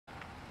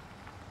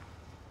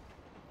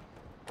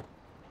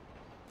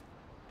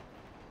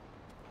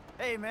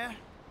Hey, man.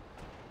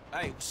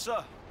 Hey, what's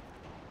up?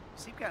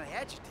 You seem kind of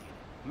agitated.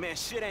 Man,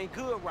 shit ain't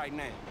good right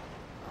now.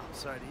 Oh, I'm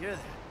sorry to hear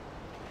that.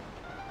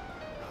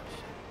 Oh,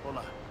 shit. Hold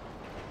on.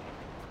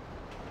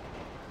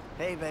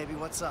 Hey, baby,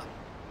 what's up?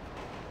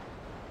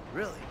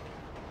 Really?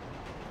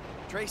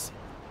 Tracey?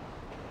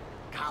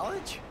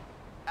 College?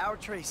 Our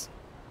Tracey?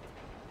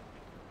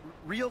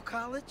 Real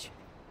college?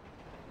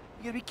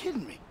 You gotta be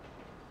kidding me.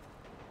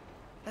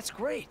 That's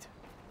great.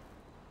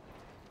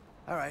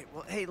 All right,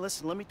 well, hey,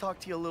 listen, let me talk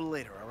to you a little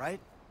later, all right?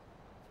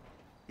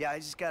 Yeah, I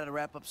just gotta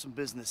wrap up some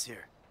business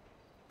here.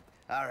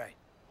 All right,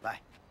 bye.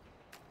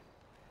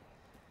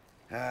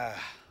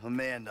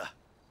 Amanda.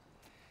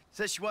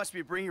 Says she wants me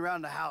to bring you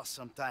around the house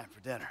sometime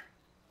for dinner.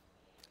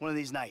 One of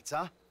these nights,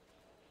 huh?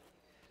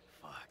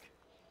 Fuck.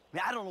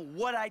 Man, I don't know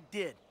what I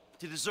did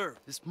to deserve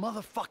this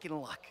motherfucking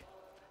luck.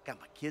 Got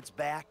my kids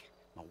back,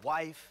 my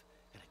wife,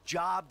 got a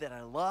job that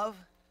I love.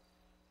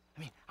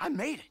 I mean, I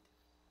made it.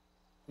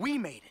 We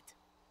made it.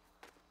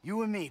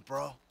 You and me,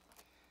 bro.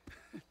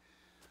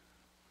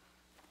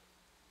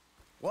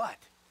 What?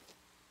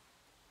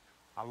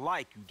 I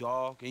like you,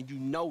 dog, and you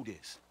know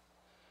this.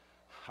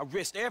 I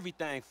risked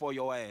everything for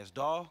your ass,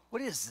 dog.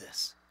 What is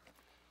this?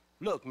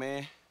 Look,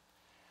 man.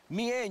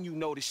 Me and you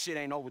know this shit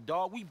ain't over,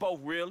 dog. We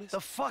both realists. The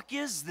fuck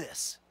is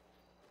this?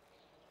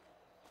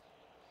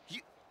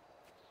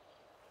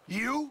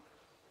 You?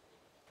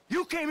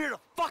 You came here to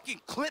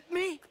fucking clip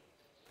me?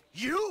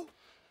 You?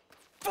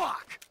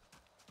 Fuck!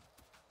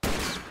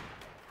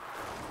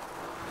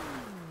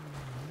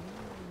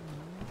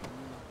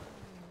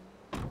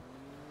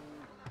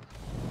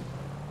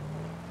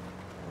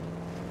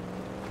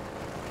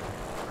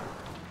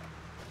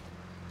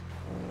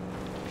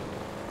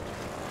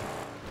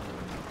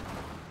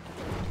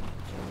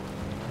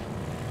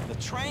 The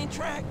train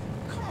track?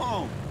 Come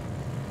on.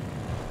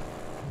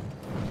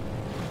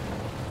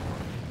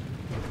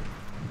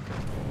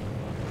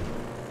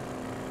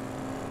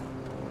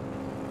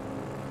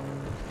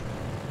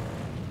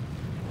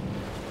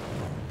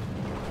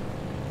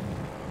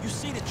 You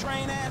see the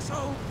train,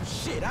 asshole?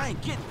 Shit, I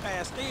ain't getting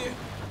past there.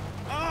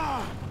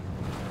 Ah!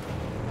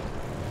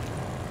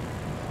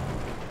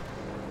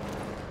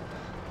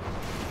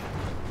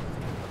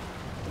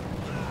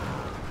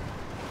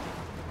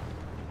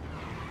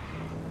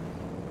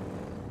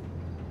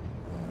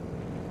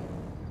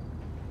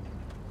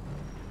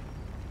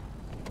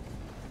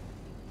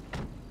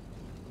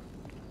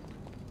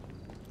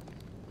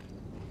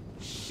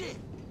 Shit!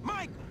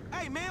 Michael!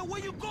 Hey, man,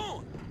 where you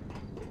going?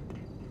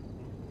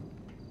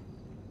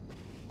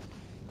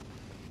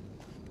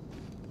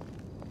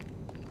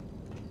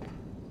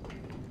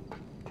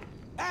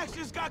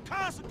 Actions got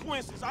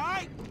consequences, all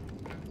right?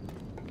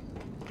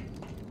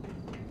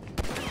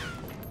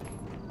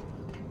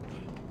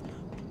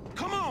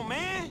 Come on,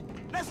 man.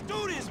 Let's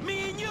do this,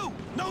 me and you.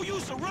 No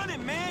use of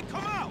running, man.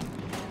 Come out.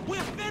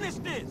 We'll finish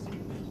this.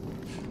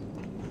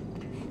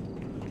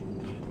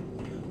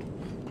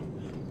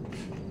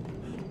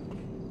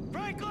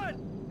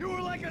 Franklin! You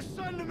were like a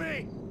son to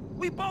me!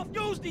 We both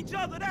used each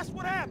other. That's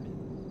what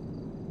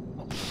happened.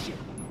 Oh, shit.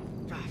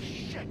 Ah,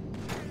 shit.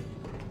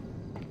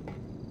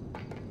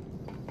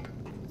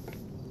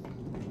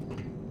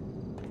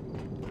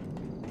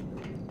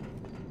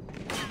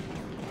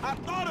 I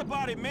thought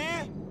about it,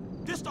 man.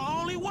 This the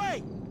only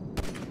way.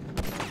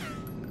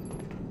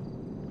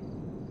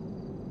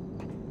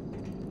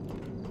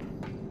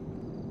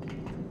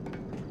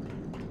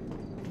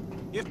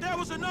 If there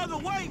was another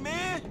way,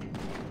 man.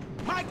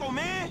 Michael,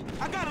 man,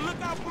 I gotta look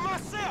out for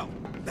myself.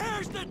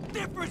 There's the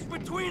difference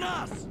between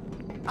us!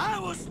 I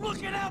was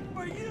looking out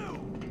for you!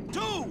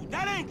 Dude,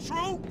 that ain't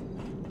true.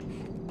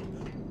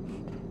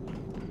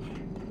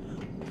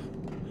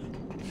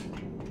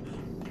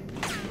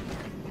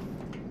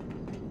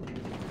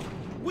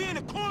 We in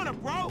the corner,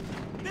 bro.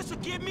 This'll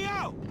get me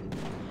out.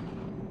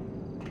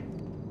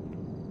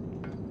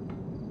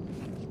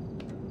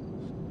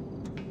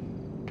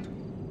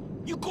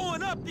 You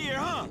going up there,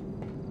 huh?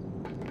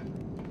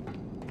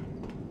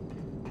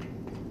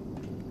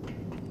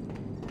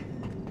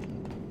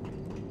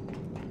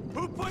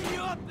 Who put you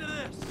up to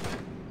this?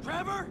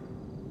 Trevor?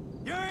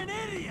 You're an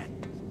idiot!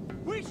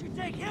 We should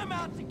take him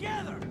out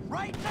together,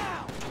 right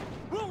now!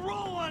 We'll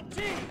roll on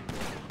team!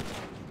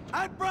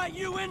 I brought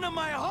you into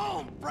my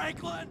home,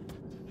 Franklin!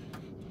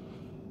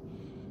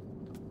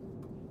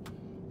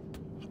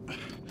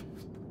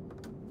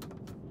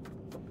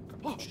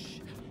 Oh,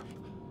 shit.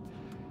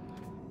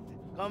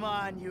 Come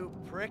on, you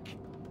prick.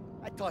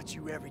 I taught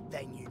you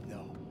everything you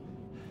know.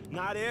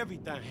 Not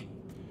everything.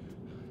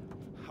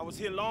 I was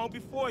here long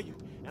before you,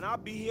 and I'll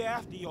be here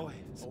after your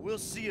ass. Well, we'll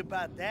see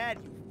about that,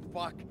 you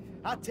fuck.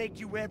 I'll take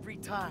you every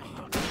time.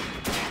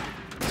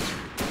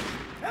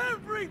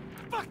 Every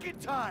fucking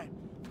time!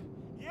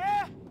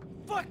 Yeah?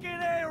 Fucking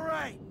A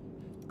right!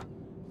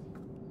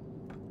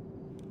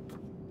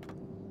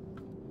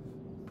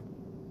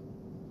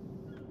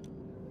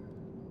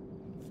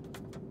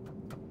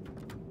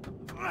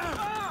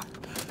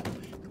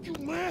 You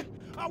man,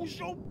 I was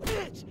your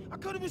bitch. I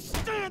couldn't even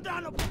stand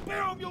down the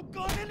barrel of your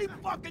gun any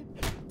fucking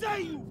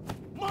day, you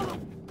mother...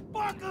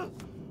 motherfucker!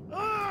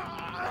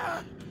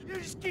 You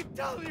just keep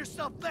telling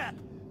yourself that.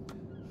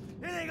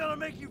 It ain't gonna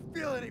make you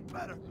feel any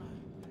better.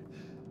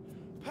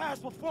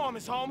 Past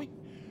performance, homie.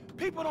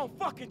 People don't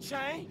fucking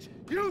change.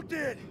 You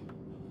did!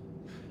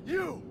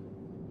 You!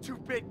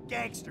 2-bit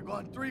gangster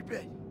gone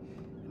 3-bit.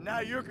 And now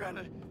you're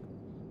gonna...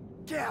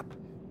 Cap,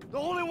 the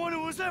only one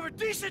who was ever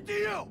decent to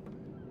you!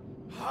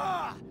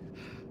 Ha!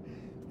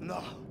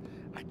 No,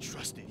 I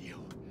trusted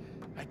you.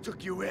 I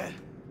took you in.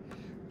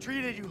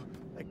 Treated you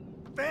like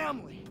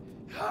family.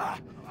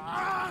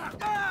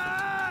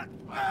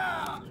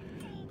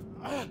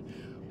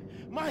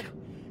 Mike,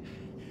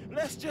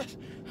 let's just...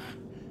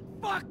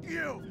 Fuck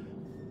you!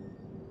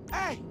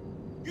 Hey,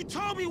 you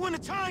told me when the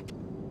time...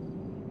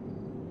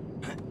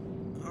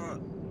 Fuck!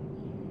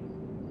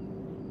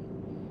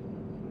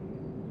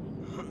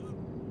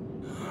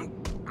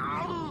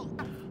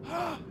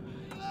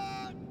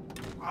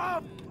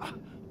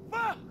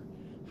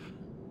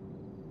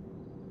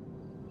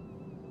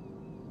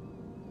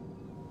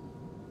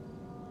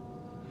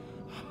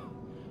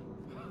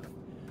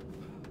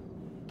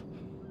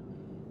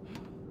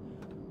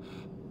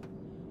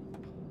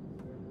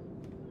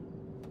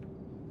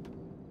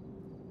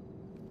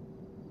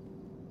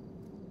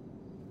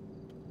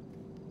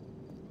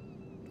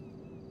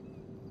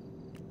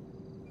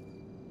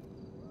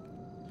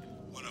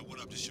 What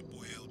up? This your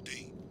boy LD.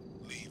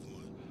 Leave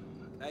one.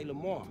 Hey,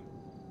 Lamar,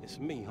 it's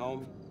me,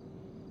 homie.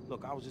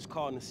 Look, I was just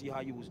calling to see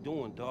how you was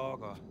doing,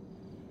 dog, or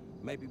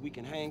maybe we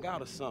can hang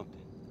out or something.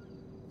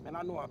 Man,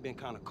 I know I've been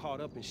kind of caught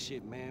up in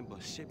shit, man,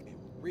 but shit been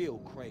real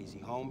crazy,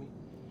 homie.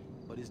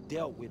 But it's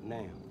dealt with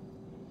now.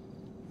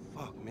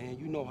 Fuck, man,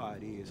 you know how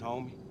it is,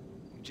 homie.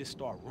 You just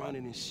start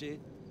running and shit,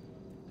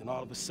 then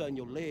all of a sudden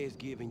your legs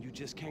give and you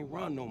just can't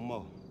run no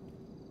more.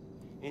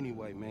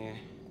 Anyway, man,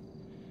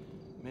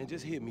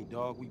 just hit me,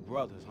 dog. We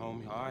brothers,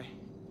 homie, all right?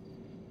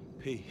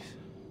 Peace.